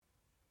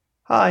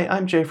Hi,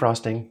 I'm Jay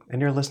Frosting, and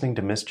you're listening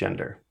to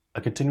Misgender, a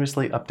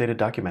continuously updated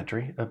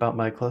documentary about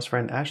my close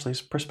friend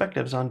Ashley's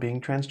perspectives on being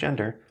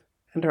transgender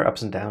and her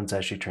ups and downs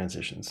as she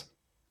transitions.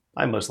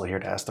 I'm mostly here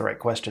to ask the right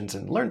questions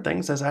and learn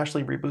things as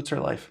Ashley reboots her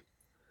life.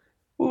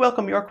 We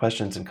welcome your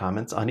questions and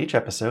comments on each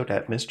episode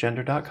at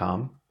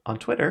misgender.com, on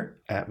Twitter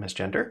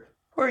 @misgender,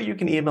 or you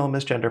can email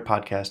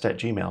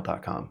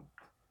misgenderpodcast@gmail.com.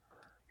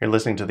 You're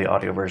listening to the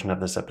audio version of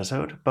this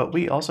episode, but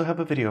we also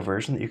have a video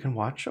version that you can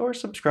watch or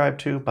subscribe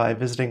to by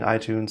visiting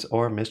iTunes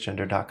or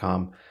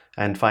misgender.com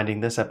and finding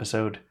this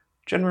episode,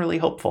 Generally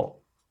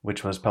Hopeful,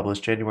 which was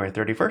published January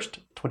 31st,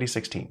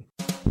 2016.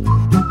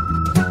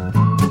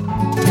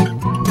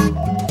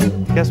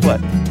 Guess what?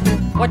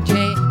 What,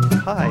 Jay?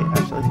 Hi,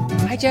 Ashley.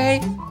 Hi, Jay.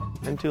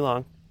 Been too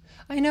long.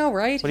 I know,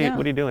 right? What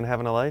are you doing?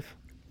 Having a life?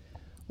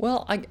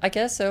 Well, I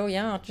guess so,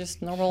 yeah.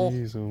 Just normal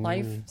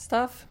life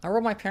stuff. I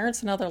wrote my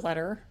parents another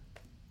letter.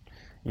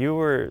 You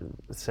were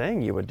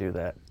saying you would do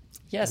that.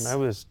 Yes. And I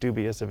was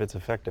dubious of its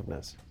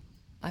effectiveness.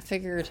 I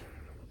figured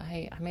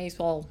I may as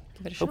well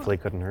give it a shot. Hopefully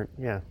it couldn't hurt,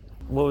 yeah.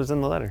 What was in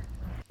the letter?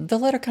 The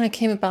letter kind of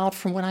came about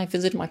from when I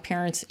visited my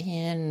parents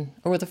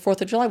over the 4th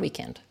of July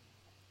weekend.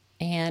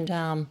 And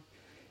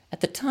at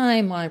the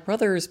time, my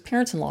brother's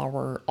parents-in-law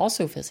were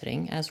also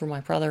visiting, as were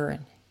my brother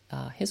and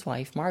his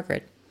wife,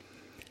 Margaret.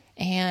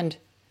 And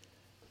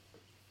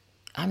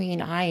I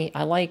mean, I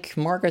like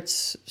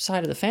Margaret's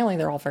side of the family.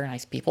 They're all very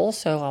nice people,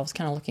 so I was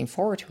kind of looking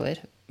forward to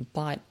it.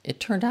 But it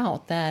turned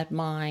out that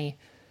my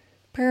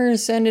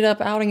parents ended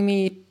up outing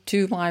me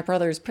to my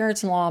brother's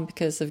parents-in-law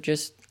because of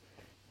just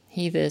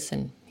he this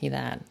and he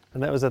that.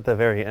 And that was at the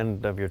very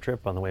end of your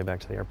trip on the way back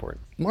to the airport.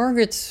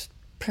 Margaret's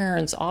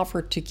parents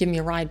offered to give me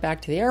a ride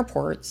back to the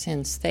airport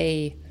since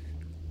they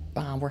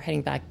were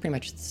heading back pretty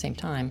much at the same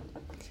time.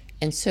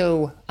 And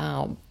so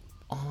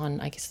on,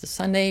 I guess, the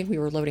Sunday, we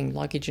were loading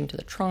luggage into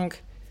the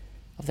trunk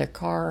of their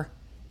car,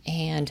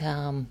 and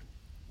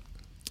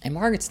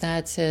Margaret's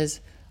dad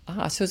says,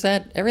 so is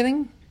that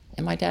everything?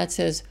 And my dad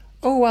says,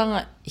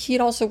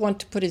 he'd also want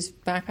to put his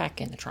backpack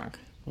in the trunk.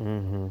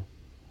 Mm-hmm.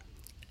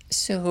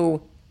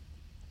 So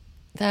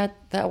that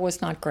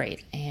was not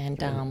great. And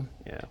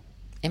yeah.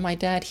 And my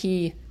dad,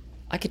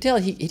 I could tell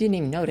he didn't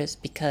even notice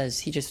because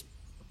he just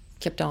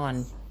kept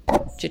on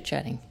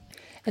chit-chatting.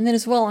 And then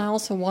as well, I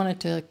also wanted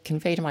to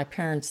convey to my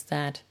parents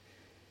that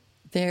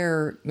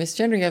their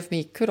misgendering of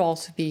me could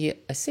also be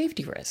a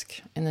safety risk,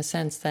 in the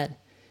sense that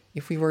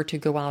if we were to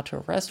go out to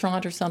a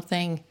restaurant or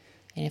something,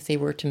 and if they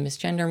were to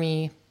misgender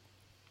me,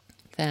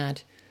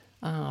 that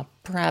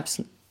perhaps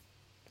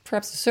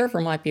the server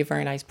might be a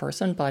very nice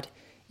person, but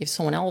if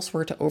someone else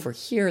were to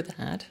overhear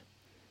that,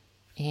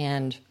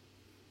 and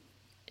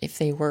if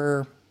they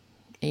were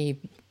a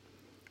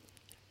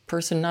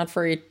person not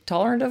very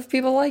tolerant of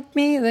people like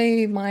me,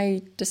 they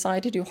might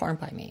decide to do harm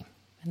by me.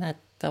 And that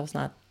was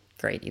not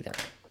great either.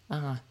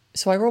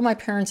 So I wrote my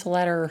parents a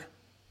letter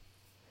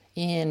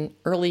in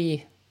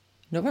early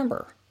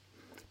November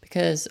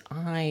because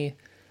I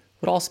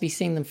would also be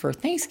seeing them for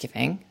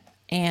Thanksgiving,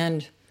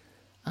 and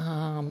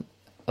a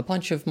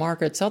bunch of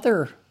Margaret's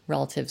other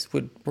relatives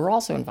were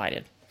also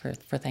invited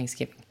for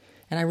Thanksgiving.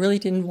 And I really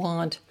didn't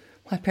want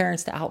my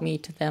parents to out me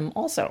to them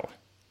also.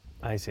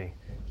 I see.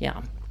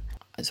 Yeah.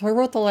 So I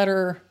wrote the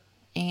letter,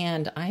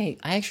 and I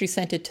actually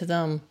sent it to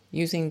them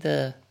using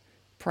the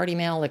Party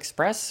Mail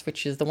Express,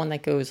 which is the one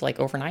that goes like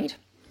overnight.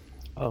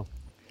 Oh.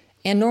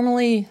 And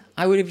normally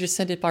I would have just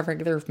sent it by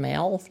regular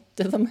mail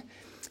to them,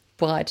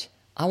 but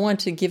I wanted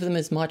to give them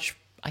as much,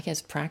 I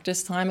guess,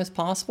 practice time as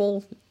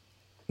possible,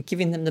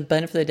 giving them the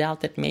benefit of the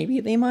doubt that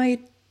maybe they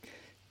might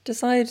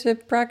decide to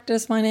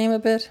practice my name a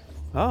bit.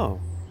 Oh.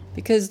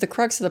 Because the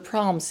crux of the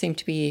problem seemed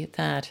to be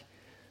that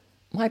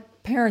my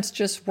parents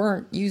just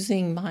weren't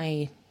using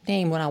my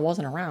name when I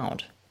wasn't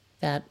around.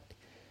 That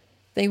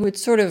they would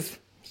sort of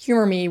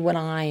humor me when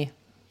I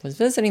was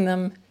visiting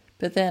them,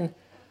 but then,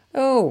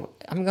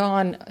 I'm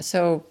gone,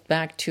 so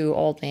back to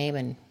old name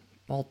and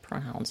old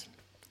pronouns.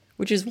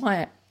 Which is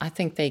why I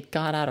think they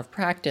got out of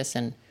practice,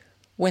 and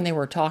when they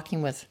were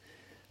talking with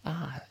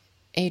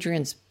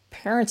Adrian's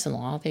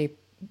parents-in-law, they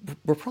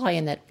were probably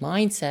in that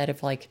mindset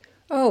of like,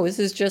 this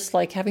is just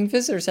like having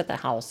visitors at the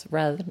house,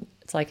 rather than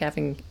it's like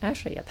having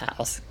Ashley at the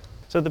house.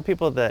 So the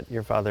people that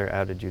your father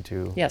outed you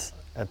to Yes.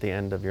 at the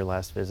end of your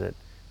last visit,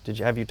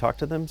 have you talked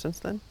to them since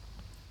then?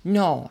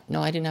 No,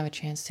 I didn't have a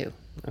chance to.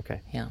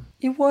 Okay. Yeah.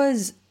 It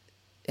was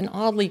an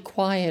oddly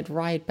quiet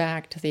ride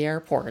back to the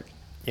airport.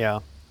 Yeah.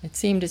 It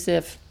seemed as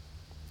if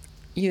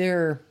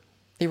either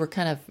they were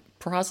kind of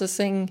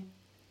processing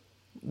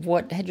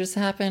what had just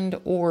happened,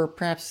 or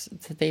perhaps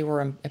that they were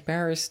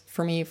embarrassed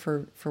for me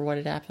for what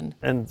had happened.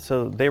 And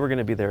so they were going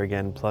to be there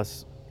again,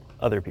 plus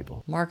other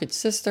people. Margaret's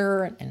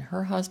sister and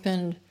her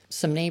husband,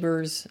 some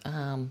neighbors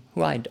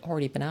who I'd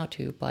already been out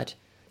to, but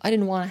I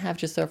didn't want to have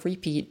just a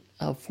repeat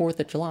of 4th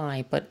of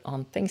July, but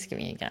on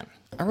Thanksgiving again.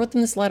 I wrote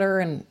them this letter,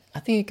 and I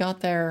think it got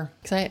there,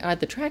 because I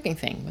had the tracking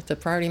thing with the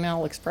Priority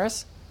Mail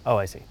Express. Oh,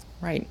 I see.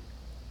 Right.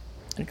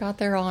 And it got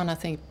there on, I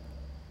think,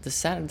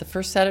 the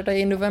first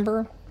Saturday in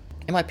November,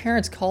 and my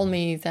parents called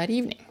me that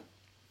evening.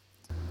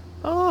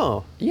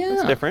 Oh, Yeah.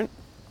 that's different.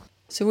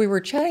 So we were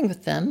chatting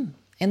with them,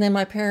 and then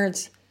my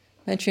parents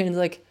mentioned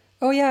like,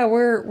 "Oh yeah,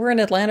 we're in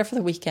Atlanta for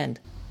the weekend."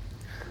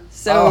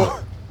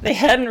 So they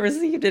hadn't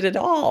received it at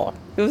all.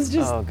 It was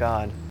just, Oh,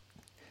 God.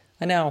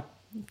 I know,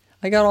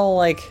 I got all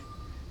like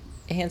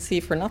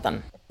antsy for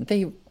nothing.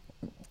 They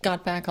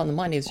got back on the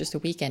Monday. It was just a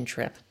weekend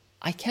trip.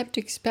 I kept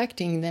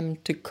expecting them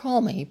to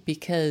call me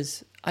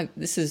because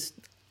this is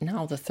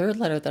now the third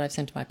letter that I've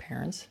sent to my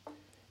parents,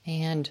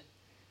 and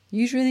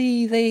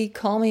usually they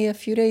call me a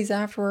few days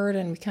afterward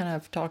and we kind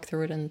of talk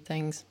through it and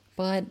things,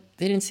 but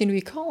they didn't seem to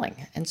be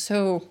calling. And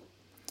so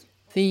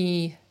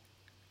the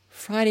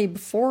Friday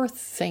before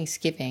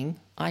Thanksgiving,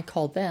 I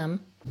called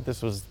them.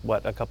 This was,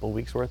 what, a couple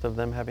weeks worth of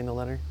them having the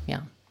letter?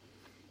 Yeah.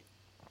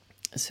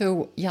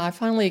 So, yeah, I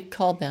finally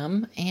called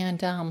them,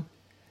 and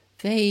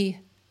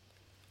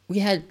we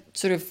had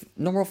sort of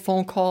normal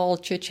phone call,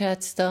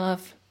 chit-chat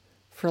stuff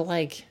for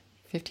like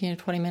 15 or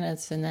 20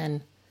 minutes, and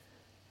then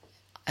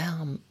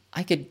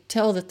I could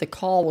tell that the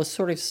call was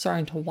sort of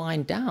starting to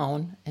wind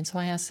down, and so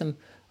I asked them,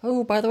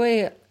 "Oh, by the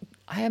way,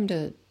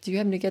 do you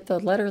happen to get the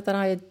letter that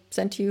I had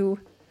sent you?"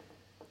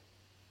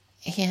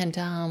 And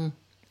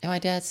my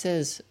dad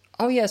says,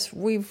 "Oh yes,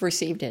 we've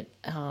received it.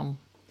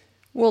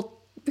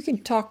 We can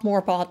talk more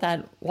about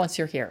that once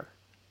you're here."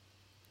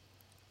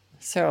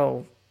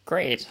 So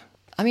great.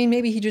 I mean,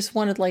 maybe he just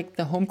wanted like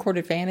the home court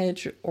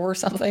advantage or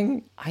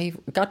something. I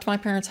got to my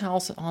parents'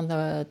 house on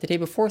the day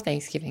before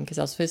Thanksgiving because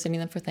I was visiting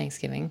them for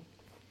Thanksgiving.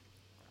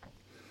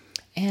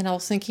 And I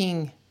was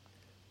thinking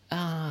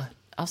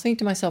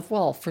to myself,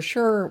 well, for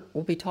sure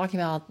we'll be talking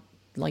about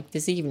like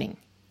this evening.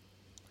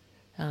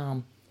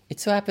 It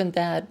so happened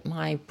that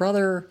my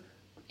brother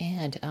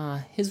and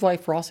his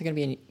wife were also going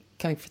to be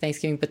coming for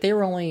Thanksgiving, but they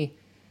were only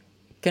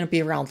going to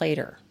be around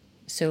later.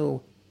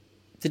 So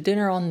the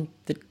dinner on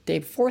the day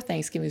before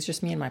Thanksgiving was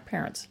just me and my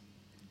parents.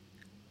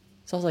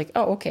 So I was like,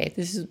 oh, okay,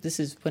 this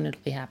is when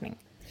it'll be happening.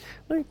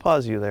 Let me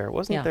pause you there.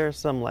 Wasn't Yeah. there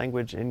some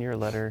language in your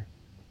letter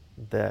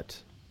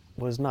that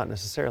was not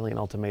necessarily an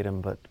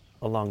ultimatum, but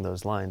along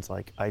those lines,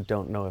 like, I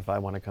don't know if I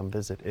want to come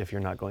visit if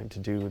you're not going to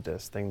do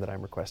this thing that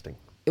I'm requesting?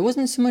 It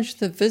wasn't so much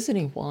the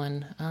visiting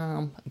one,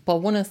 but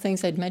one of the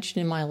things I'd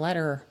mentioned in my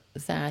letter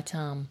that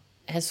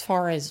as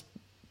far as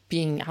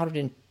being outed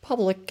in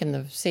public and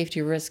the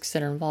safety risks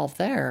that are involved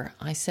there,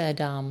 I said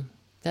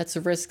that's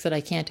a risk that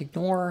I can't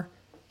ignore,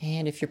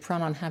 and if your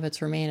pronoun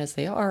habits remain as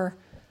they are,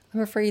 I'm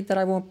afraid that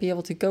I won't be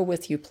able to go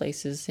with you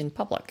places in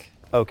public.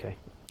 Okay.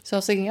 So I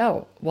was thinking,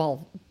 oh,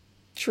 well,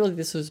 surely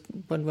this was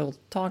when we'll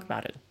talk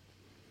about it.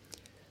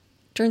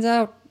 Turns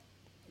out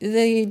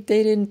they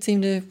didn't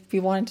seem to be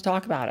wanting to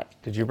talk about it.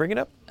 Did you bring it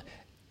up?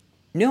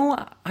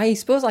 No, I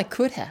suppose I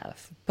could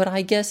have, but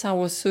I guess I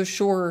was so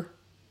sure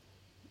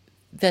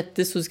that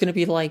this was going to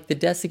be like the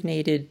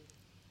designated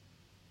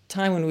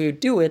time when we would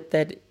do it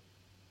that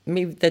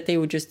maybe that they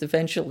would just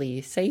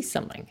eventually say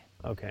something.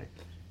 Okay.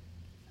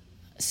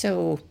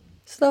 So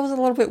that was a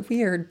little bit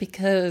weird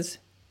because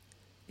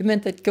it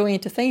meant that going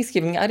into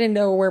Thanksgiving, I didn't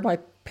know where my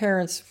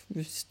parents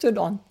stood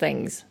on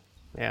things.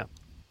 Yeah.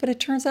 But it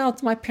turns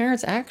out my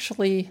parents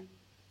actually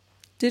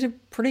did a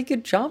pretty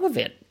good job of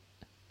it.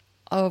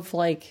 Of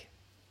like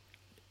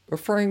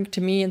referring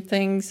to me and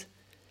things,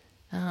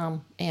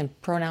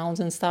 and pronouns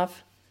and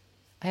stuff.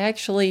 I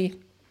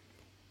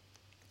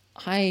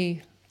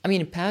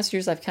mean, in past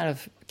years, I've kind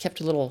of kept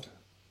a little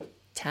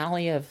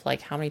tally of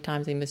like how many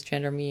times they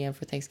misgender me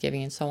for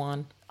Thanksgiving and so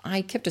on.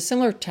 I kept a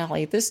similar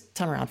tally this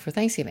time around for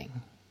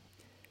Thanksgiving.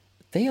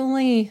 They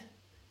only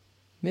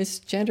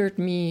misgendered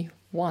me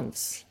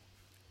once,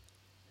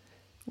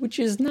 which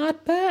is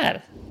not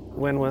bad.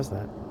 When was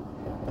that?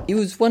 It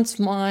was once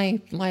my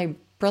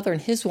brother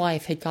and his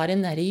wife had got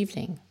in that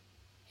evening,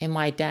 and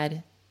my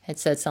dad had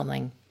said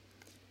something.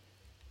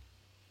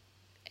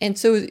 And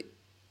so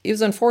it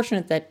was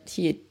unfortunate that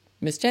he had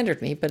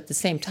misgendered me, but at the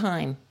same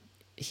time,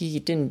 he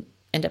didn't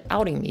end up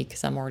outing me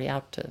because I'm already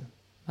out to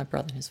my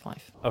brother and his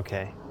wife.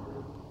 Okay.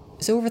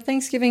 So over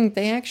Thanksgiving,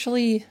 they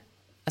actually,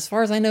 as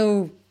far as I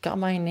know, got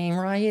my name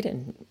right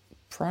and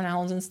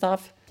pronouns and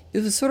stuff. It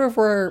was sort of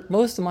where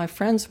most of my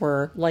friends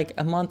were, like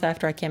a month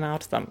after I came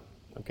out to them.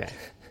 Okay.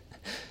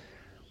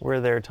 Were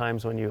there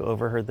times when you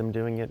overheard them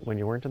doing it when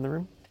you weren't in the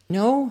room?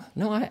 No,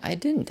 I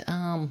didn't.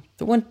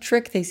 The one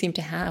trick they seemed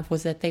to have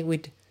was that they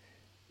would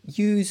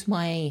use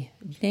my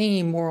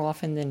name more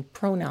often than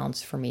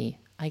pronouns for me.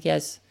 I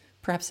guess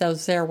perhaps that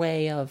was their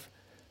way of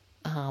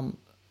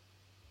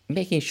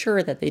making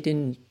sure that they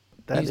didn't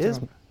That use their is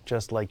own.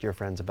 just like your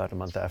friends about a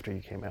month after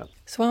you came out.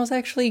 So I was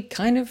actually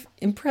kind of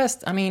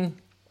impressed. I mean,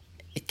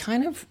 it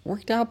kind of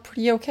worked out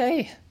pretty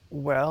okay.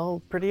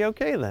 Well, pretty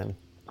okay then.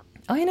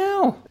 I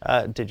know.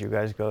 Did you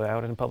guys go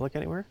out in public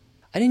anywhere?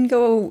 I didn't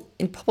go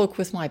in public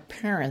with my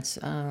parents.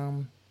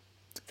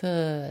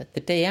 The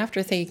day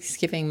after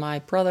Thanksgiving, my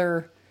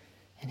brother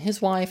and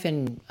his wife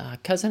and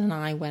cousin and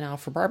I went out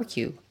for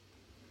barbecue.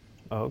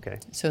 Oh, okay.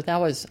 So that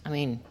was, I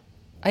mean,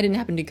 I didn't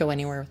happen to go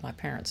anywhere with my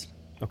parents.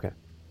 Okay.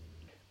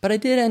 But I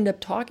did end up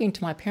talking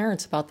to my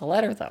parents about the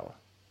letter, though.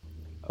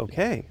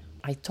 Okay.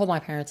 I told my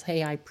parents,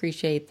 hey, I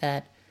appreciate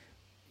that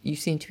you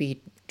seem to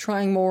be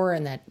trying more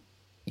and that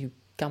you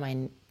got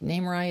my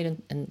name right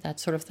and that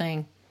sort of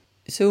thing.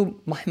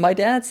 So my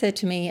dad said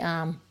to me,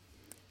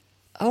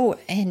 oh,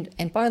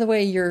 and by the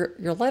way, your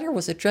letter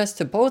was addressed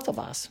to both of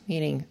us,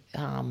 meaning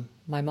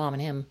my mom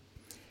and him.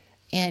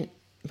 And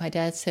my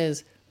dad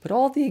says, but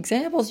all the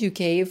examples you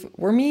gave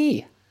were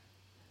me.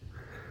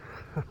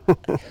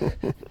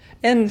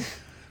 And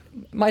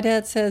my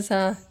dad says,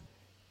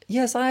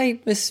 yes, I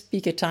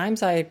misspeak at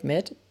times, I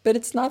admit, but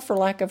it's not for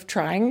lack of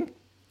trying.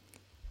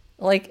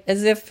 Like,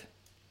 as if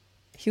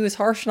he was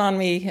harshing on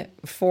me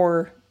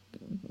for,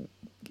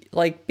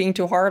 like, being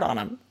too hard on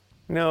him.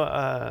 No,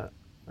 I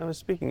was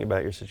speaking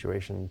about your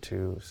situation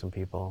to some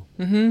people,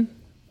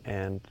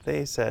 and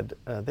they said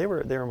they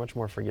were much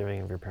more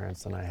forgiving of your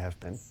parents than I have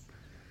been.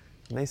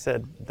 And they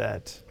said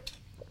that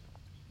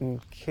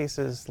in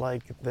cases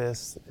like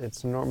this,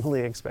 it's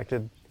normally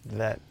expected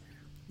that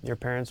your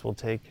parents will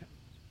take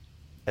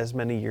as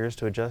many years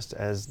to adjust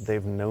as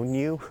they've known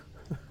you.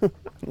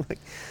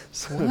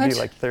 So it would be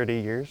like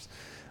 30 years.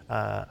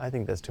 I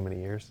think that's too many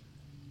years.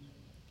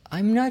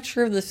 I'm not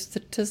sure of the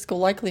statistical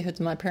likelihood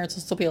that my parents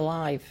will still be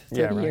alive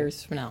 30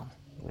 years from now.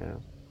 Yeah.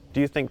 Do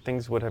you think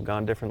things would have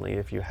gone differently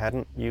if you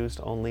hadn't used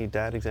only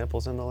dad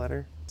examples in the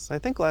letter? So I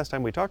think last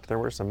time we talked, there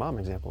were some mom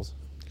examples.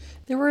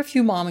 There were a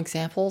few mom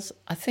examples.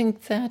 I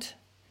think that,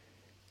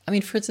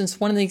 for instance,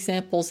 one of the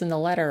examples in the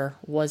letter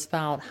was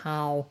about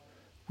how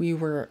we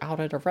were out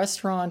at a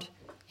restaurant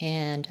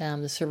and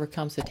the server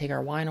comes to take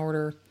our wine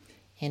order.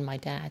 And my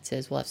dad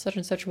says, we'll have such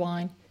and such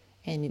wine.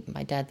 And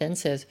my dad then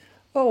says,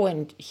 oh,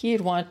 and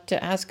he'd want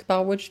to ask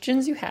about which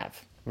gins you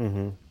have.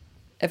 Mm-hmm.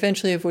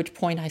 Eventually, of which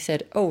point I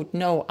said, oh,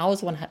 no, I was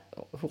the one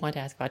who wanted to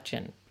ask about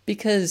gin.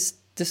 Because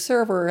the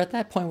server at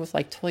that point was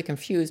like totally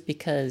confused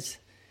because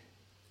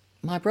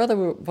my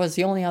brother was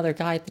the only other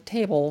guy at the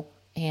table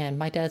and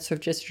my dad sort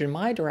of gestured in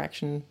my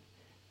direction.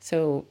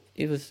 So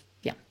it was,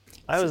 yeah.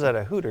 I was at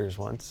a Hooters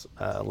once,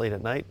 late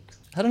at night.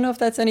 I don't know if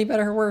that's any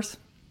better or worse.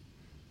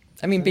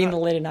 Being the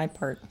late at night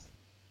part.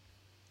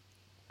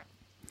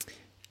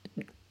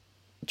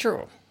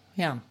 True,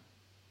 yeah.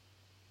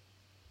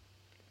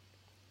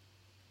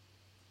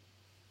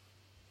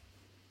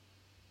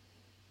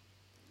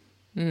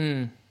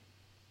 No.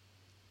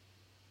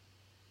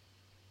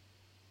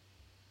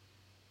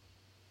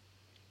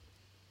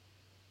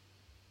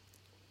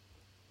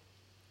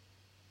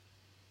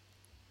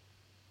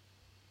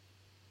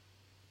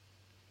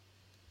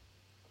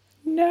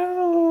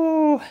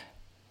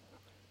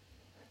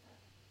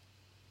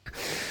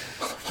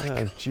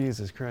 Oh,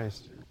 Jesus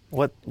Christ.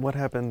 What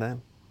happened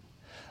then?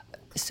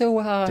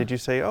 So, did you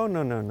say, oh,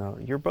 no,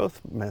 you're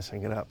both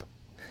messing it up?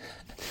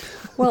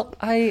 Well,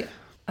 I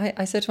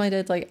said to my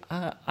dad, like,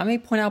 I may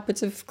point out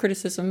bits of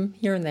criticism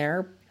here and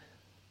there,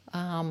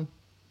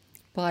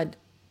 but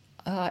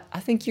I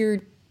think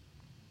you're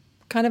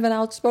kind of an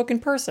outspoken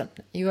person.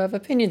 You have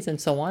opinions and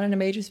so on, and it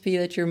may just be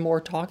that you're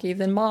more talky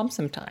than mom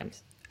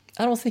sometimes.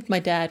 I don't think my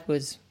dad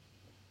was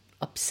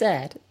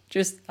upset,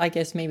 just, I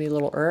guess, maybe a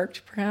little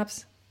irked,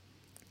 perhaps.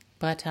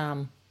 But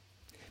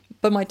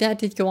my dad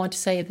did go on to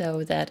say,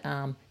 though, that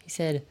he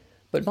said,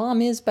 but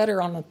mom is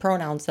better on the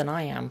pronouns than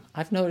I am.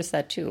 I've noticed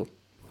that, too.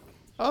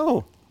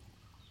 Oh,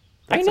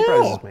 that I know.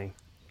 surprises me.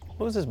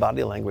 What was his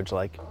body language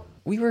like?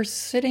 We were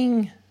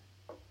sitting...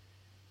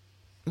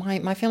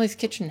 My family's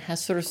kitchen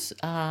has sort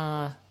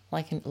of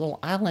like a little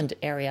island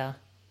area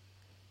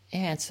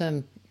and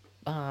some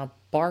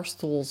bar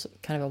stools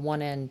kind of at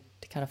one end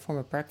to kind of form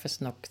a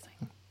breakfast nook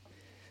thing.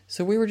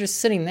 So we were just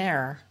sitting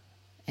there,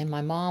 and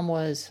my mom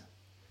was,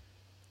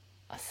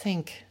 I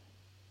think,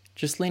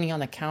 just leaning on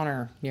the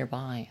counter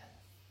nearby.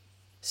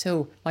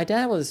 So my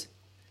dad was,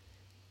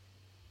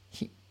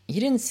 he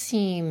didn't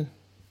seem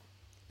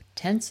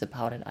tense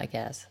about it, I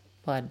guess,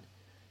 but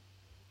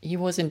he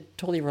wasn't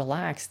totally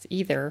relaxed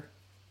either.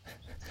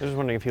 I was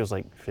wondering if he was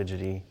like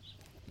fidgety.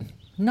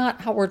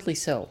 Not outwardly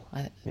so.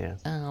 Yeah.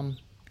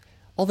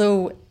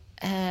 Although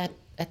at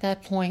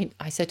that point,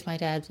 I said to my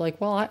dad,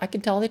 like, well, I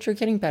can tell that you're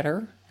getting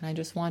better, and I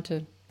just want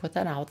to put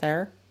that out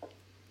there.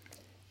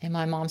 And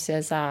my mom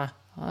says,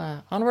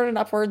 onward and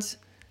upwards.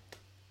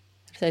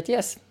 I said,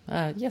 yes,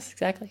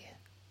 exactly.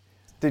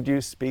 Did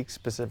you speak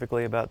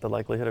specifically about the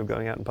likelihood of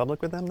going out in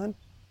public with them then?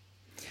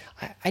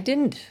 I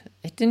didn't.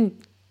 It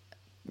didn't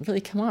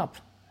really come up.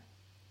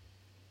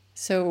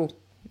 So...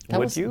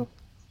 Would you?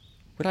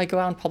 Would I go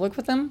out in public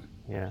with them?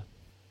 Yeah.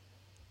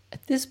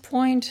 At this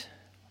point,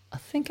 I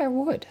think I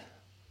would.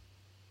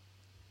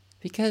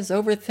 Because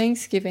over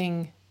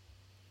Thanksgiving,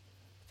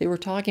 they were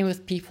talking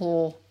with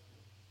people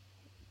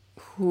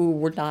who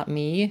were not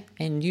me,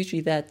 and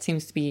usually that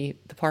seems to be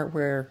the part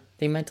where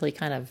they mentally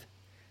kind of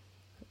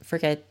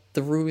forget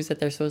the ruse that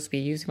they're supposed to be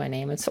using my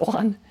name and so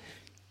on.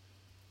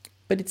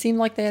 But it seemed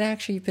like they had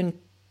actually been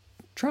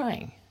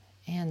trying,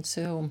 and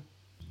so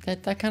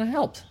that kind of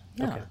helped.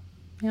 Yeah. Okay.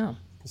 Yeah.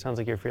 It sounds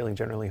like you're feeling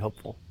generally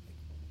hopeful.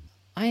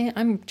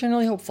 I'm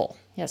generally hopeful,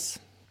 yes.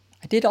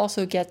 I did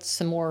also get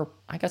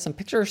I got some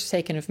pictures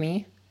taken of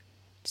me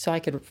so I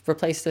could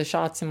replace the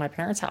shots in my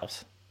parents'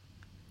 house.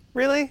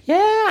 Really?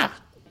 Yeah!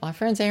 my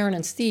friends Aaron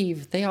and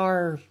Steve, they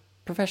are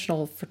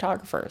professional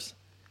photographers.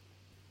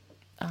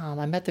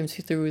 I met them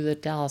through the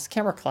Dallas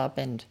Camera Club,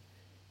 and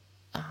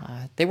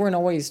they weren't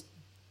always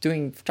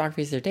doing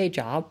photography as their day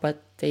job,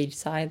 but they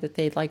decided that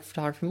they'd like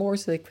photography more,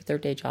 so they quit their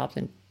day jobs.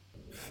 And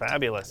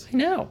fabulous. I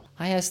know.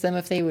 I asked them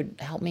if they would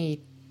help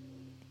me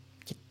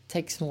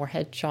take some more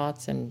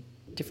headshots and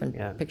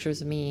different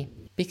pictures of me,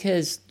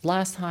 because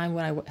last time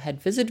when I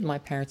had visited my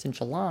parents in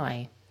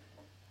July,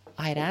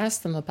 I had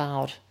asked them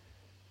about,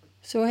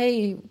 so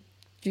hey,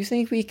 do you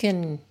think we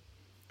can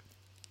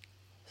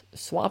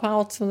swap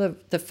out some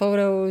of the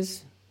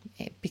photos,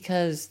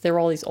 because there were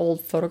all these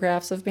old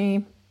photographs of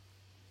me?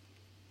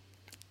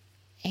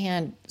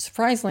 And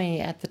surprisingly,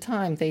 at the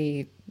time,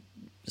 they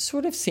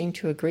sort of seemed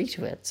to agree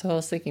to it. So I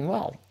was thinking,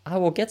 well, I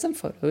will get some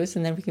photos,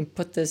 and then we can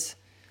put this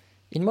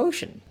in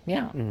motion.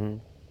 Yeah. Mm-hmm.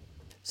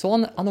 So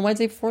on the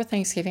Wednesday before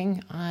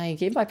Thanksgiving, I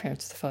gave my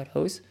parents the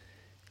photos,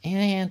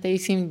 and they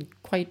seemed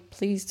quite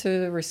pleased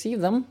to receive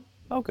them.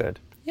 Oh, good.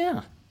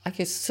 Yeah. I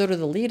guess sort of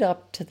the lead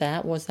up to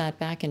that was that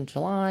back in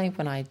July,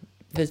 when I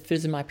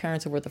visited my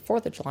parents over the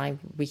 4th of July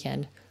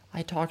weekend,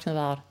 I talked to them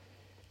about,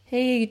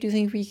 hey, do you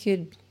think we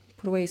could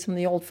put away some of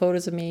the old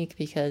photos of me,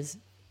 because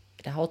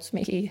it helps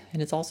me,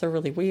 and it's also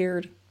really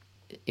weird.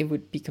 It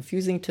would be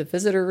confusing to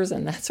visitors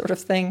and that sort of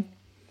thing.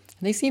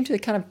 And they seemed to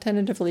kind of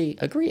tentatively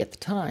agree at the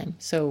time.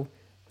 So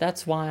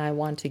that's why I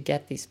wanted to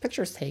get these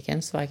pictures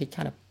taken, so I could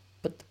kind of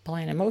put the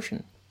plan in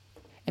motion.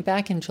 And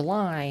back in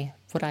July,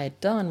 what I had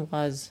done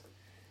was,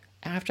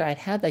 after I'd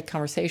had that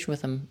conversation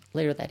with them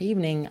later that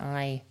evening,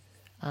 I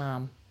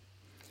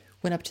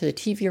went up to the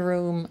TV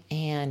room,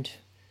 and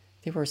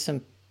there were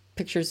some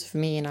pictures of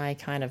me, and I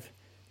kind of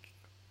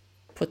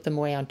put them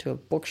away onto a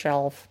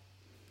bookshelf.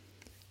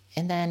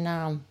 And then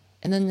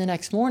the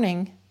next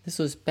morning, this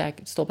was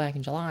still back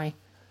in July,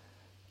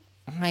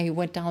 I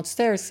went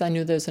downstairs because I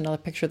knew there was another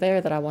picture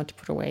there that I wanted to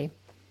put away.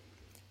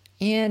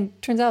 And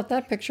turns out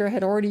that picture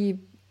had already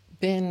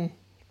been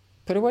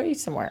put away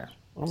somewhere.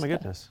 Oh my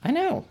goodness. I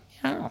know,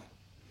 yeah.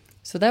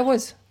 So that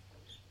was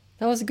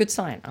a good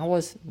sign. I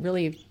was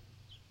really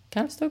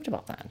kind of stoked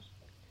about that.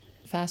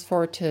 Fast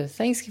forward to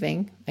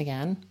Thanksgiving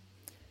again,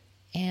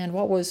 and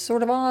what was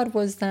sort of odd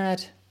was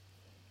that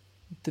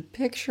the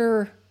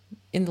picture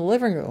in the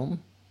living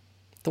room,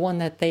 the one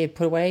that they had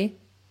put away,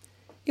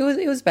 it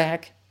was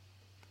back.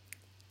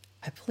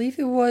 I believe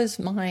it was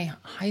my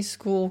high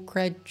school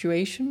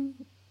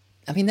graduation.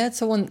 I mean, that's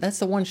the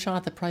one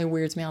shot that probably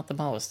weirds me out the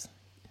most.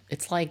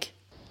 It's like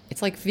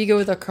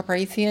Vigo the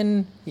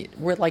Carpathian,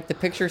 where like the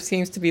picture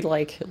seems to be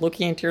like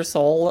looking into your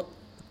soul.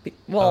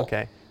 Well,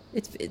 okay.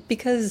 It's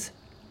because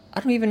I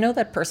don't even know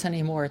that person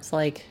anymore. It's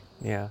like,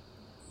 yeah.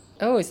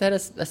 Oh, is that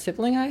a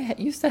sibling I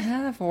used to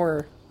have,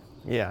 or?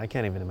 Yeah, I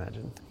can't even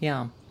imagine.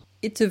 Yeah.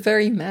 It's a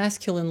very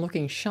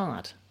masculine-looking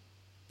shot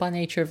by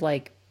nature of,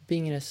 like,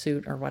 being in a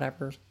suit or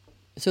whatever.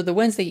 So the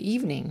Wednesday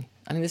evening,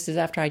 I mean, this is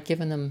after I'd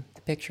given them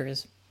the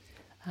pictures.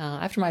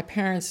 After my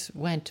parents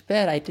went to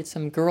bed, I did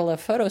some guerrilla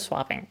photo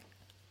swapping.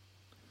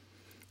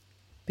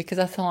 Because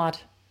I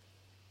thought,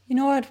 you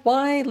know what,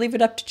 why leave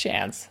it up to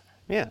chance?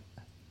 Yeah.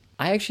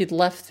 I actually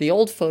left the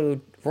old photo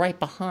right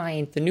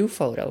behind the new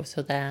photo,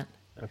 so that...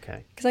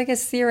 Okay. Because I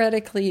guess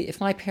theoretically, if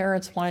my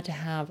parents wanted to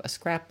have a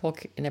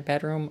scrapbook in a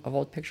bedroom of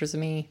old pictures of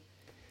me,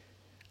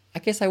 I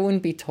guess I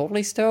wouldn't be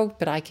totally stoked,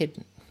 but I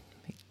could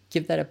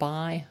give that a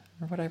buy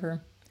or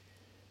whatever.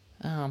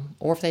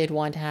 Or if they'd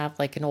want to have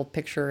like an old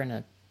picture in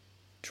a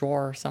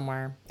drawer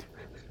somewhere.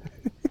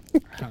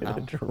 I don't know. In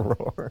a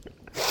drawer.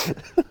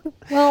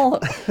 Well.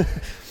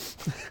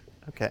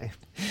 Okay.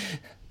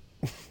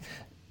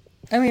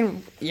 I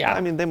mean, yeah.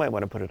 I mean, they might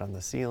want to put it on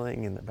the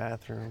ceiling in the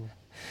bathroom.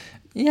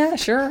 Yeah,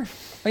 sure.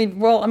 I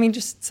mean,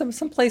 just some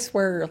place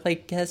where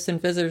like guests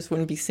and visitors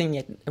wouldn't be seeing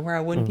it, and where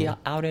I wouldn't be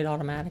outed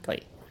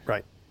automatically.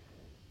 Right.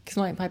 Because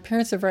my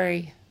parents are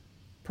very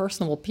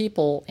personable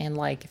people, and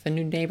like if a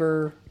new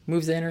neighbor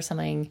moves in or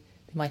something,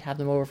 they might have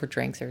them over for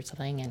drinks or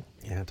something, and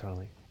yeah,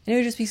 totally. And it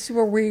would just be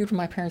super weird when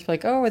my parents were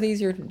like, "Oh, are these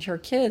your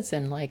kids?"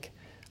 And like,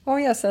 "Oh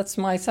yes, that's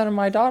my son and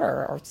my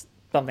daughter," or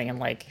something, and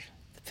like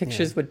the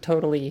pictures would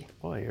totally.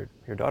 Well,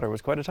 your daughter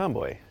was quite a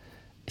tomboy.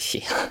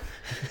 Yeah.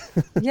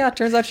 Yeah, it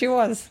turns out she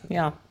was.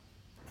 Yeah.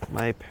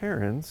 My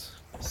parents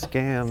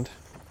scanned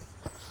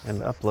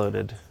and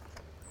uploaded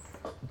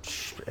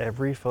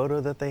every photo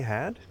that they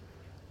had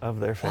of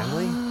their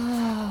family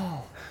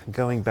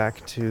going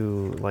back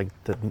to like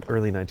the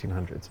early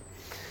 1900s.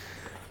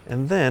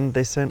 And then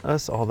they sent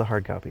us all the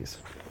hard copies.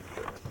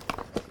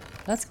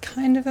 That's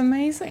kind of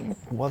amazing.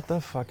 What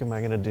the fuck am I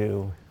going to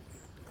do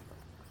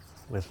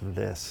with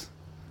this?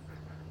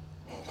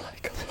 Oh my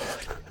God.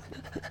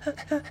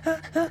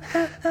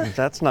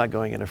 That's not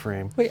going in a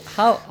frame. Wait,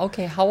 how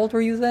old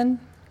were you then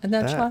in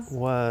that shot? That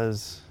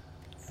was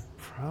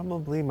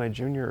probably my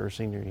junior or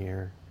senior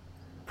year,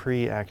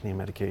 pre-acne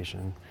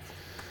medication.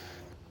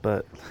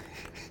 But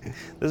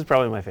this is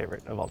probably my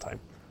favorite of all time.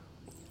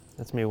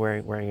 That's me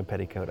wearing a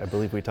petticoat. I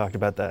believe we talked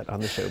about that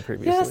on the show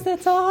previously. Yes,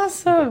 that's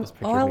awesome.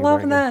 Oh, I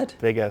love that.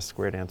 Big ass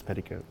square dance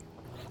petticoat.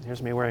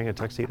 Here's me wearing a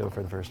tuxedo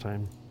for the first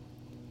time.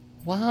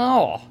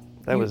 Wow.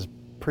 That was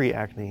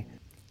pre-acne.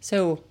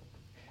 So,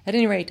 at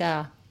any rate,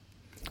 the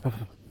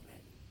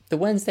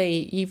Wednesday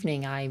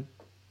evening, I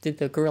did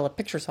the gorilla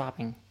picture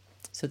swapping,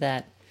 so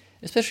that,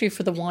 especially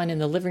for the one in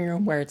the living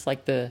room where it's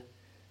like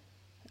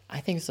I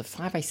think it's a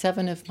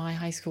 5x7 of my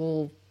high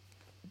school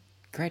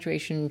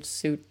graduation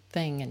suit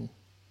thing, and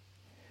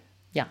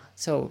yeah,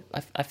 so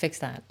I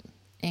fixed that.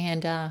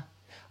 And I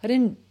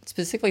didn't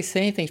specifically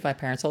say anything to my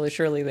parents, although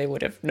surely they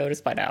would have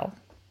noticed by now.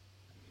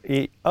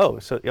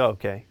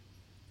 Okay.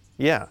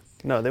 Yeah.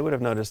 No, they would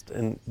have noticed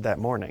in that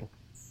morning.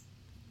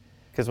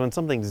 Because when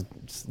something's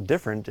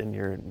different in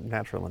your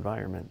natural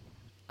environment.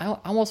 I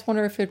almost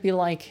wonder if it'd be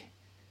like,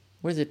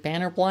 what is it,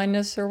 banner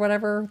blindness or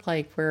whatever?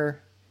 Like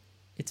where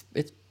it's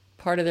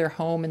part of their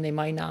home and they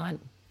might not.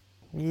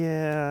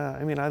 Yeah,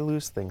 I mean, I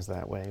lose things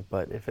that way,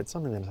 but if it's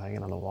something that's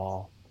hanging on the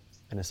wall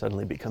and it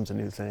suddenly becomes a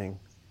new thing,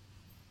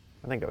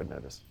 I think I would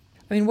notice.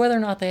 I mean, whether or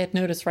not they had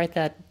noticed right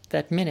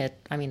that minute,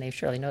 I mean, they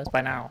surely noticed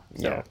by now.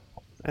 So. Yeah,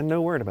 and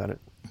no word about it.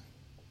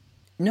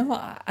 No,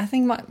 I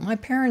think my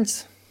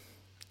parents,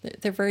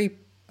 they're very,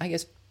 I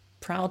guess,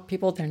 proud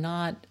people. They're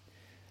not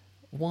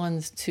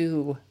ones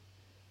to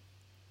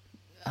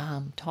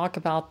talk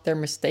about their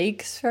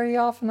mistakes very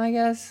often, I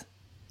guess.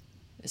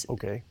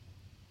 Okay.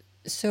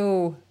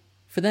 So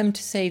for them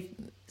to say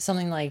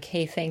something like,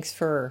 hey, thanks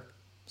for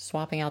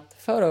swapping out the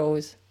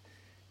photos,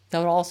 that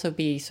would also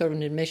be sort of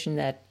an admission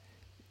that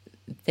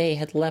they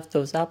had left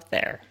those up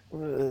there.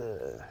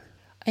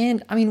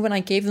 And I mean, when I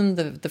gave them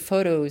the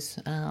photos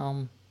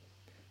on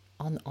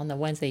the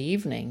Wednesday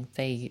evening,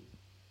 they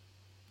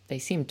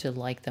seemed to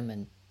like them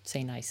and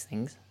say nice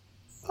things.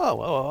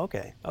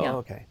 Okay. Yeah.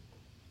 Okay.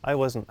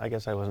 I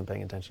guess I wasn't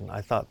paying attention.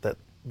 I thought that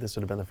this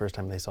would have been the first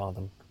time they saw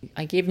them.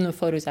 I gave them the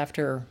photos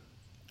after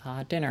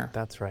dinner.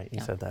 That's right.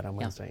 You said that on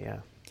Wednesday, yeah.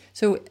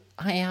 So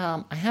I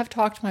have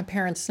talked to my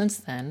parents since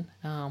then,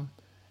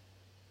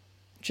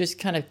 just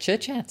kind of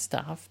chit-chat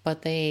stuff,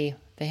 but they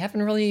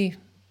haven't really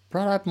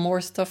brought up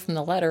more stuff from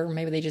the letter.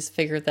 Maybe they just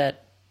figured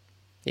that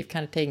they've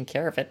kind of taken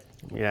care of it.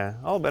 Yeah,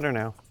 all better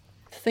now.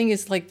 The thing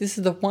is, like, this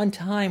is the one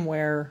time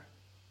where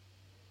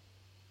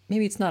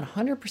maybe it's not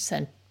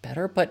 100%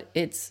 better, but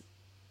it's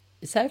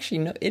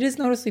actually, it is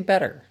noticeably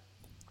better.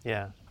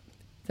 Yeah.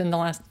 Than the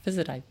last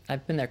visit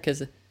I've been there,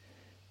 because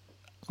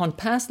on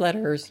past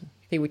letters,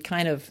 they would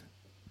kind of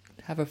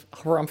have a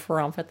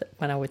harumph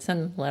when I would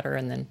send them a letter,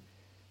 and then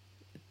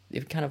it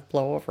would kind of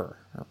blow over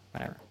or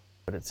whatever.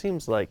 But it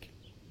seems like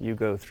you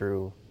go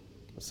through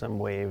some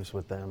waves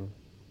with them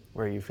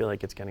where you feel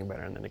like it's getting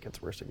better and then it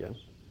gets worse again.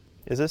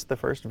 Is this the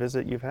first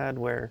visit you've had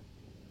where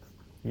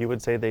you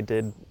would say they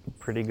did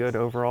pretty good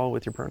overall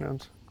with your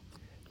pronouns?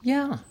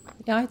 Yeah,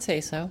 I'd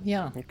say so,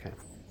 yeah. Okay.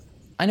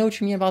 I know what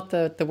you mean about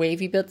the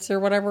wavy bits or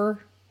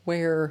whatever,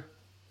 where,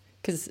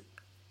 because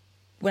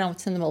when I would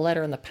send them a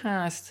letter in the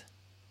past,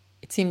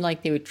 it seemed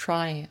like they would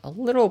try a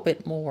little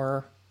bit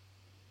more,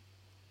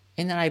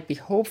 and then I'd be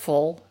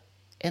hopeful,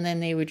 and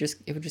then it would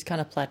just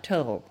kind of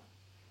plateau.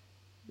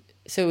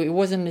 So it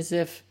wasn't as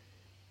if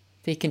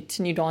they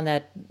continued on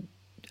that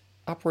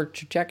upward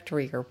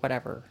trajectory or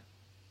whatever.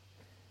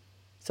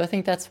 So I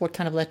think that's what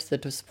kind of led to the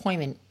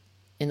disappointment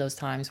in those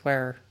times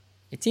where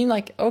it seemed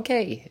like,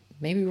 okay,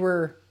 maybe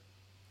we're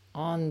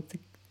on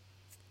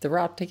the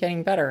route to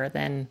getting better,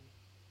 then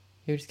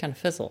you just kind of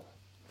fizzle.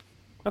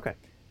 Okay.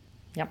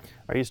 Yep.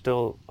 Are you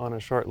still on a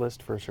short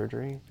list for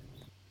surgery?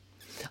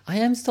 I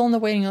am still on the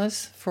waiting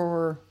list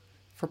for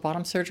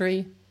bottom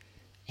surgery,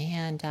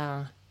 and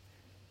I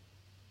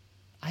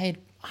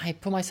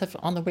put myself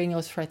on the waiting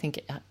list for, I think,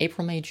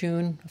 April, May,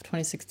 June of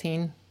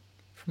 2016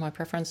 for my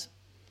preference.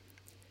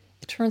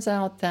 It turns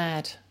out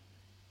that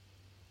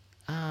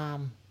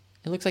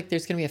it looks like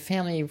there's going to be a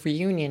family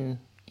reunion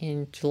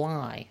in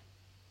July.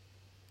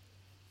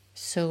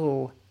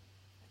 So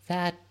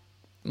that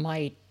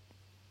might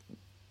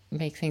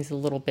make things a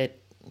little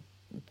bit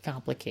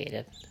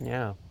complicated.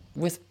 Yeah.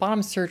 With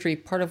bottom surgery,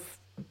 part of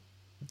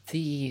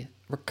the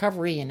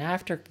recovery and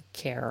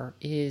aftercare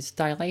is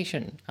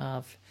dilation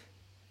of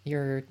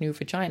your new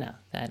vagina.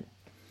 They're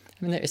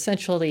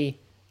essentially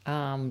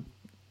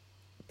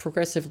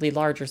progressively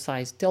larger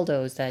sized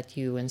dildos that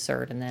you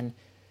insert, and then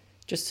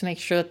just to make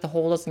sure that the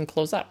hole doesn't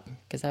close up,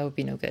 because that would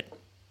be no good.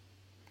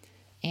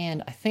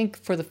 And I think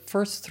for the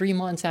first 3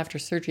 months after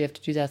surgery, you have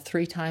to do that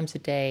 3 times a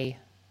day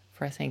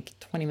for, I think,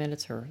 20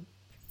 minutes or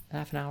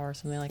half an hour or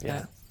something like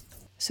that.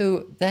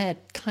 So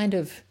that kind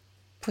of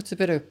puts a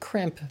bit of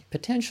crimp,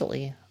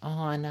 potentially,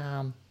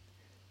 on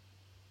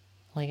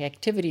like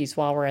activities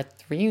while we're at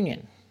the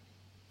reunion.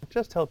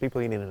 Just tell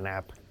people you need a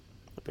nap.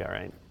 It'll be all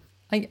right.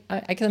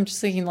 I guess I'm just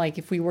thinking, like,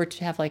 if we were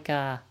to have, like,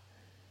 go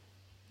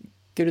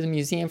to the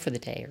museum for the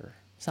day or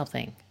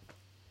something.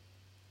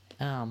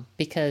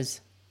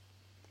 Because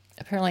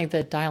apparently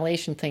the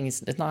dilation thing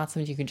is not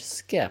something you can just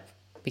skip,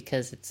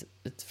 because it's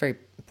a very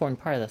important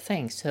part of the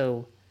thing.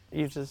 So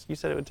you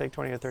said it would take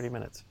 20 or 30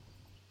 minutes.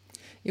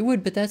 It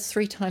would, but that's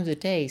 3 times a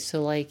day.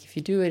 So, like, if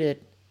you do it at,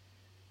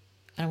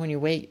 I don't know, when you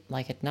wait,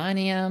 like, at 9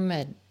 a.m.,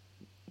 at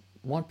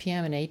 1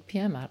 p.m., and 8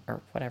 p.m.,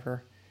 or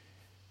whatever.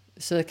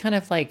 So it kind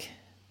of, like,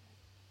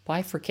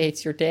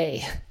 bifurcates your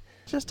day.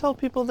 Just tell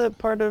people that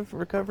part of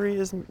recovery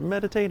is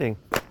meditating,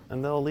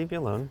 and they'll leave you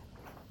alone.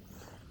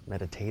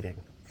 Meditating.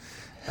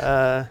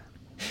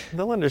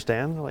 They'll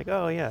understand. They're like,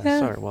 oh, yeah,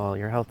 sorry. Well,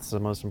 your health is the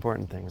most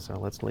important thing, so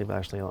let's leave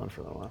Ashley alone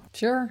for a little while.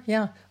 Sure,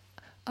 yeah.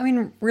 I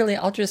mean, really,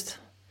 I'll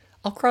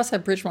cross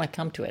that bridge when I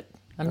come to it.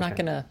 I'm not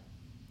going to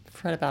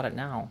fret about it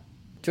now.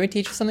 Do you want to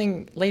teach you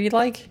something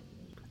ladylike?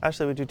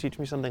 Ashley, would you teach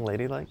me something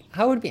ladylike?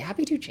 I would be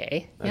happy to,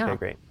 Jay. Okay,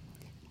 great.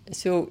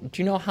 So,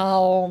 do you know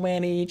how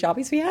many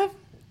jobbies we have?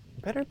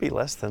 Better be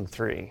less than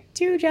 3.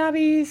 2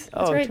 jobbies.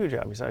 That's right. 2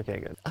 jobbies. Okay,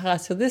 good.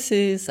 So this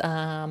is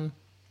a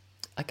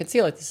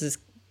concealer. This is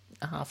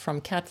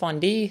from Kat Von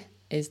D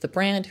is the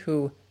brand,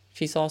 who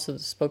she's also the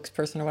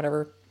spokesperson or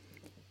whatever.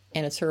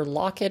 And it's her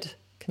Lock-It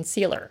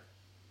Concealer.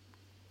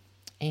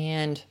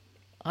 And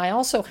I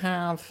also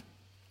have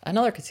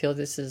another concealer.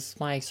 This is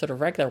my sort of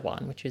regular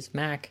one, which is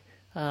MAC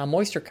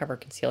Moisture Cover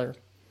Concealer.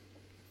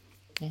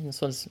 And this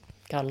one's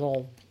got a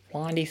little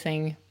blondie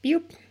thing.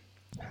 Boop.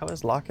 How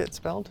is Lock-It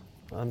spelled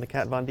on the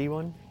Kat Von D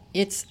one?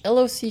 It's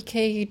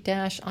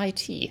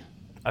LOCK-IT.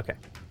 Okay.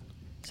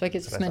 So I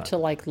guess it's meant to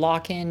like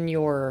lock in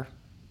your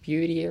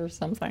beauty or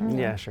something.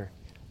 Yeah, sure.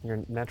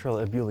 Your natural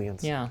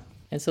ebullience. Yeah.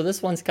 And so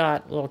this one's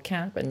got a little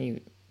cap and you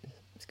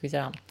squeeze it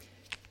out.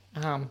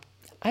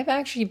 I've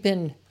actually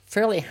been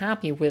fairly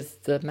happy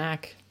with the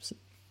MAC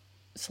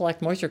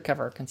Select Moisture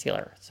Cover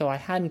Concealer. So I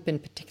hadn't been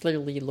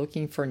particularly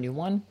looking for a new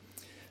one.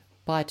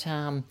 But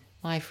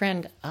my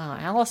friend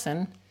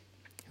Allison,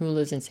 who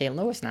lives in St.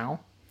 Louis now,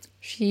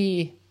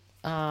 she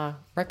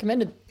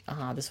recommended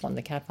this one,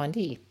 the Kat Von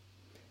D.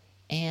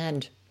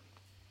 And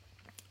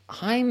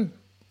I'm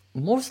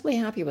mostly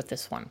happy with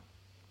this one.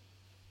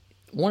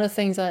 One of the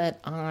things that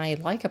I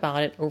like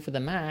about it over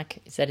the MAC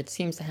is that it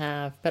seems to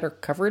have better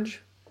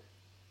coverage,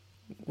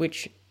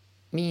 which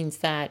means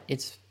that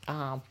it's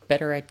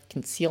better at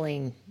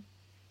concealing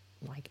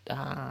like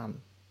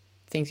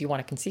things you want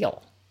to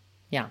conceal.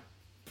 Yeah.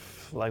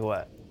 Like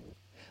what?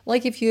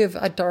 Like if you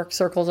have dark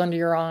circles under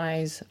your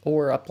eyes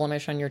or a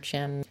blemish on your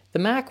chin. The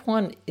MAC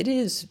one, it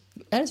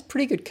has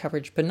pretty good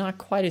coverage, but not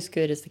quite as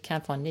good as the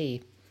Kat Von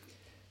D.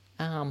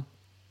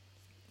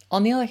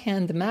 On the other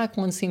hand, the MAC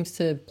one seems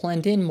to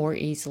blend in more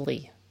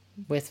easily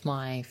with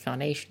my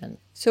foundation.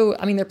 So,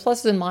 I mean, there are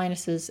pluses and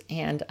minuses,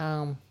 and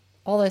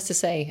all that's to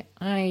say,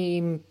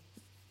 I'm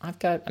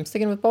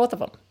sticking with both of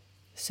them.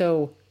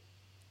 So,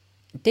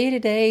 day to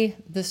day,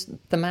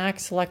 the MAC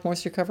Select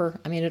Moisture Cover.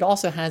 I mean, it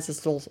also has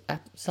this little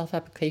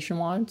self-application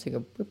wand to go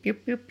boop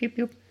boop boop boop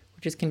boop,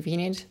 which is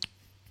convenient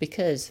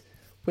because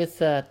with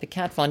the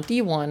Kat Von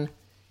D one,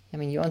 I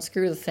mean, you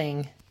unscrew the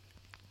thing,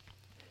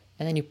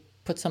 and then you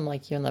put some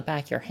like you in the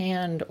back of your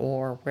hand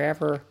or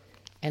wherever,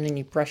 and then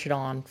you brush it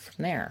on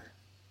from there.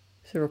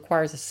 So it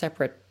requires a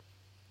separate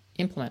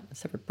implement, a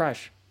separate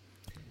brush.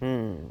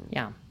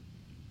 Yeah.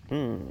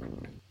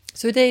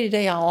 So day to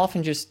day, I'll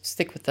often just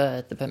stick with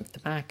the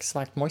MAC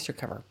Select Moisture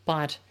Cover.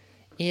 But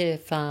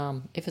if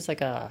it's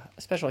like a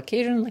special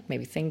occasion, like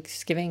maybe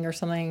Thanksgiving or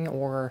something,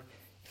 or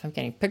if I'm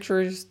getting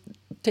pictures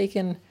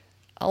taken,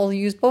 I'll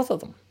use both of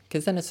them.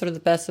 Because then it's sort of the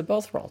best of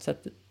both worlds.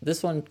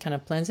 This one kind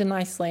of blends in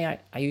nicely. I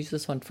use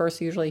this one first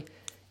usually,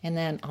 and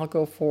then I'll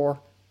go for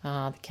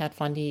the Kat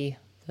Von D,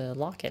 the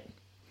Lock-It.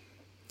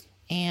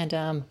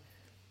 And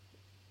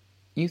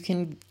you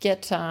can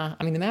get, the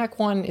MAC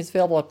one is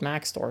available at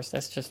MAC stores.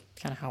 That's just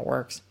kind of how it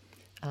works.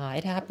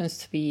 It happens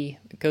to be,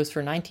 it goes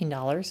for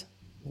 $19.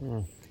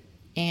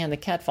 And the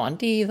Kat Von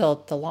D, the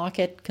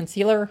Lock-It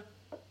Concealer,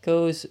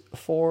 goes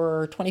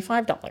for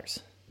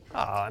 $25.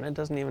 And it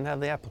doesn't even have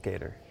the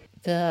applicator.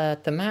 The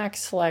MAC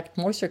Select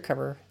Moisture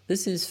Cover,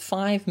 this is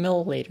 5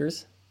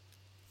 milliliters.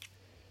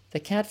 The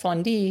Kat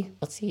Von D,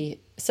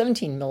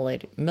 17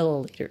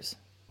 milliliters.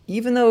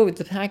 Even though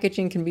the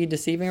packaging can be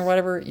deceiving or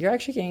whatever, you're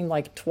actually getting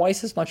like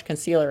twice as much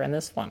concealer in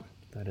this one.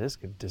 That is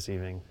good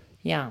deceiving.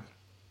 Yeah.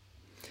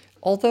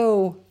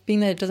 Although, being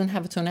that it doesn't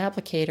have its own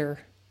applicator,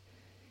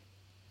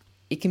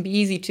 it can be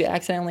easy to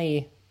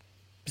accidentally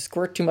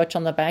squirt too much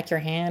on the back of your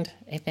hand,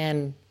 and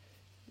then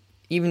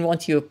even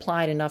once you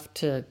applied enough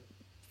for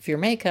your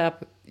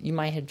makeup, you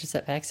might have just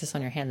have excess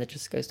on your hand that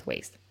just goes to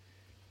waste.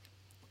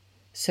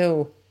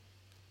 So,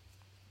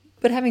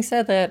 but having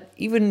said that,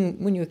 even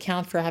when you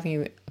account for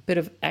having a bit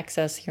of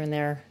excess here and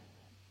there,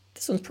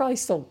 this one's probably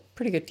still a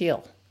pretty good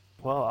deal.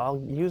 Well, I'll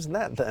use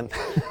that then.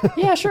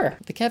 Yeah, sure.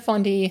 The Kat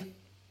Von D,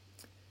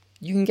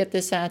 you can get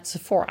this at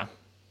Sephora.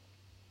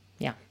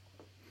 Yeah.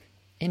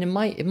 And it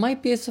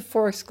might be a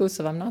Sephora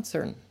exclusive, I'm not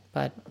certain,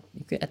 but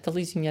at the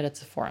least you can get it at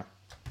Sephora.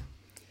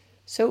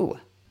 So,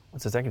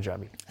 what's the second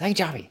jobby? Second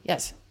jobby,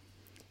 yes,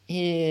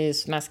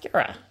 is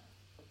mascara.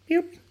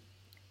 Boop.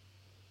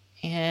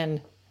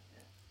 And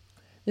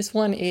this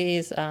one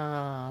is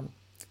from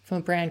a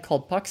brand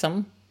called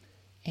Buxom,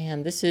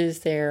 and this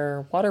is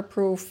their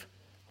waterproof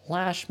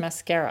lash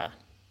mascara.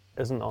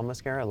 Isn't all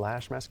mascara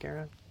lash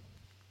mascara?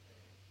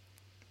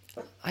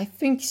 I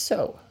think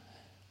so.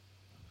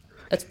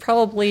 That's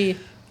probably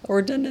a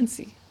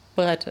redundancy,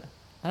 but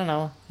I don't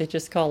know. They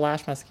just call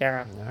lash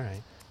mascara. All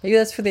right. Maybe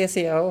that's for the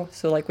SEO.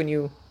 So like when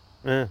you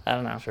I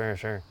don't know.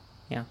 Sure.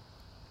 Yeah.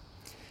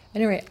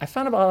 Anyway, I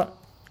found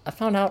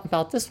out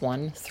about this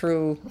one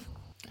through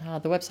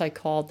the website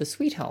called The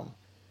Sweet Home,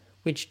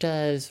 which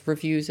does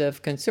reviews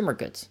of consumer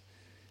goods.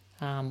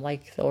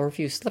 Like they'll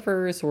review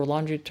slippers or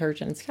laundry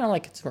detergent. It's kind of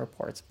like Consumer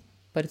Reports,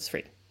 but it's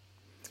free.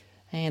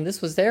 And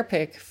this was their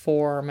pick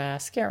for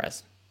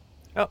mascaras.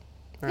 Oh, all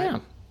right. Yeah.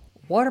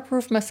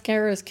 Waterproof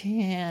mascaras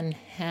can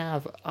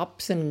have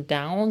ups and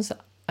downs.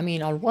 I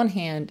mean, on one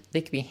hand,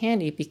 they can be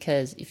handy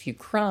because if you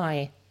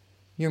cry,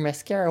 your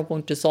mascara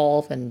won't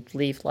dissolve and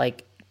leave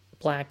like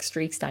black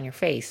streaks down your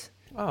face.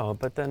 Oh,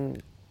 but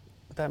then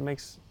that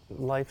makes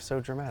life so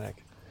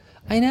dramatic.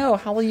 I know.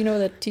 How will you know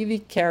that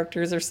TV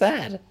characters are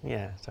sad?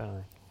 Yeah,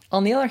 totally.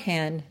 On the other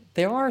hand,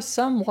 there are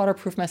some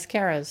waterproof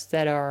mascaras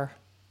that are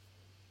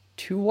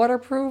too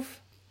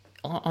waterproof.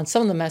 On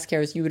some of the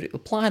mascaras, you would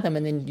apply them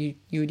and then you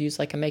would use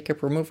like a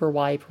makeup remover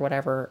wipe or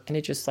whatever, and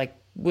it just like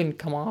wouldn't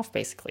come off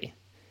basically.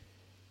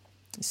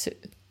 So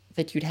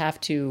that you'd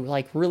have to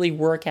like really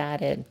work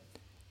at it,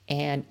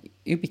 and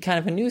it'd be kind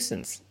of a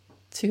nuisance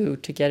to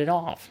get it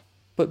off.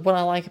 But what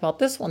I like about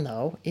this one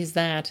though is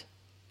that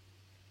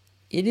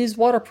it is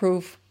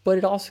waterproof, but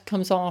it also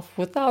comes off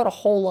without a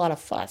whole lot of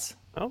fuss.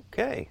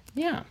 Okay.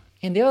 Yeah.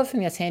 And the other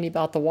thing that's handy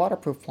about the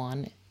waterproof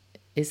one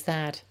is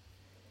that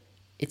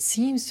it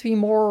seems to be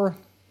more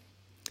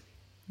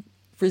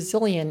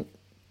resilient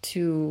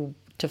to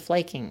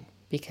flaking,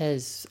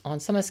 because on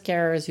some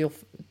mascaras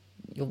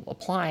you'll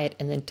apply it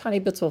and then tiny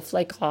bits will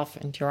flake off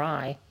into your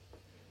eye.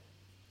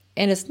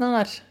 And it's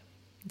not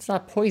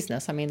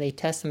poisonous. I mean, they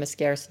test the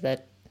mascara so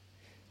that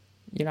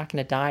you're not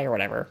going to die or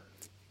whatever.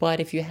 But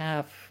if you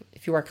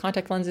wear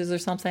contact lenses or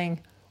something,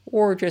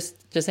 or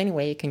just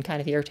anyway, it can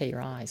kind of irritate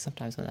your eyes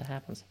sometimes when that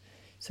happens.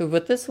 So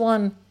with this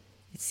one,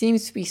 it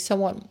seems to be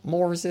somewhat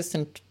more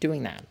resistant to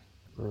doing that.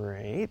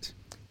 Great.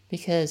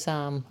 Because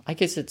I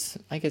guess it's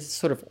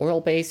sort of oil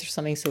based or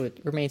something, so it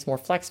remains more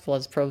flexible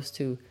as opposed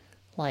to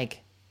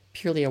like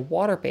purely a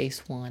water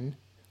based one,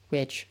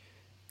 which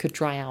could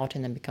dry out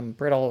and then become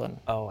brittle. And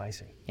Oh, I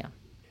see. yeah,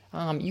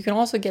 you can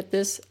also get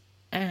this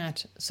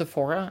at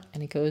Sephora,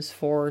 and it goes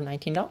for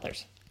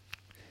 $19,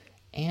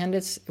 and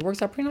it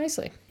works out pretty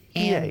nicely.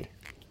 And Yay.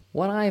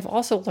 what I've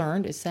also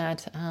learned is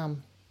that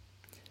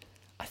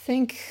I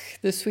think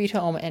the Sweet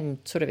Home and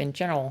sort of in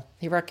general,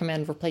 they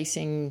recommend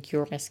replacing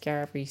your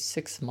mascara every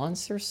 6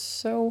 months or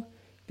so,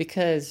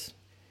 because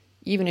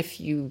even if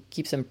you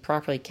keep them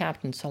properly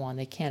capped and so on,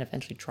 they can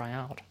eventually dry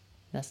out.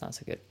 That's not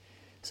so good.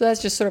 So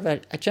that's just sort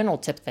of a general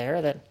tip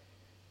there, that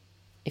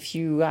if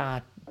you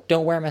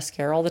don't wear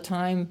mascara all the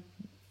time,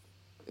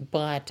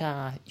 but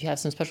you have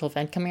some special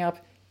event coming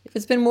up, if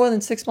it's been more than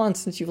 6 months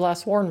since you've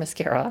last worn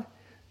mascara,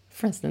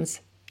 for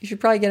instance, you should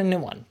probably get a new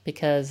one,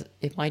 because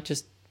it might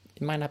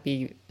not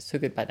be so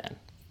good by then.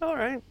 All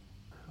right.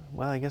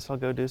 Well, I guess I'll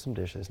go do some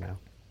dishes now.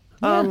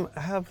 Yeah.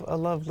 Have a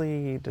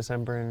lovely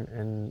December,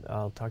 and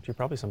I'll talk to you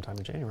probably sometime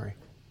in January.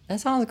 That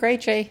sounds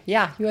great, Jay.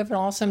 Yeah, you have an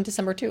awesome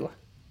December too.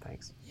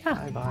 Thanks.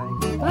 Yeah.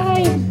 Bye-bye.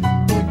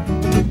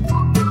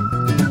 Bye.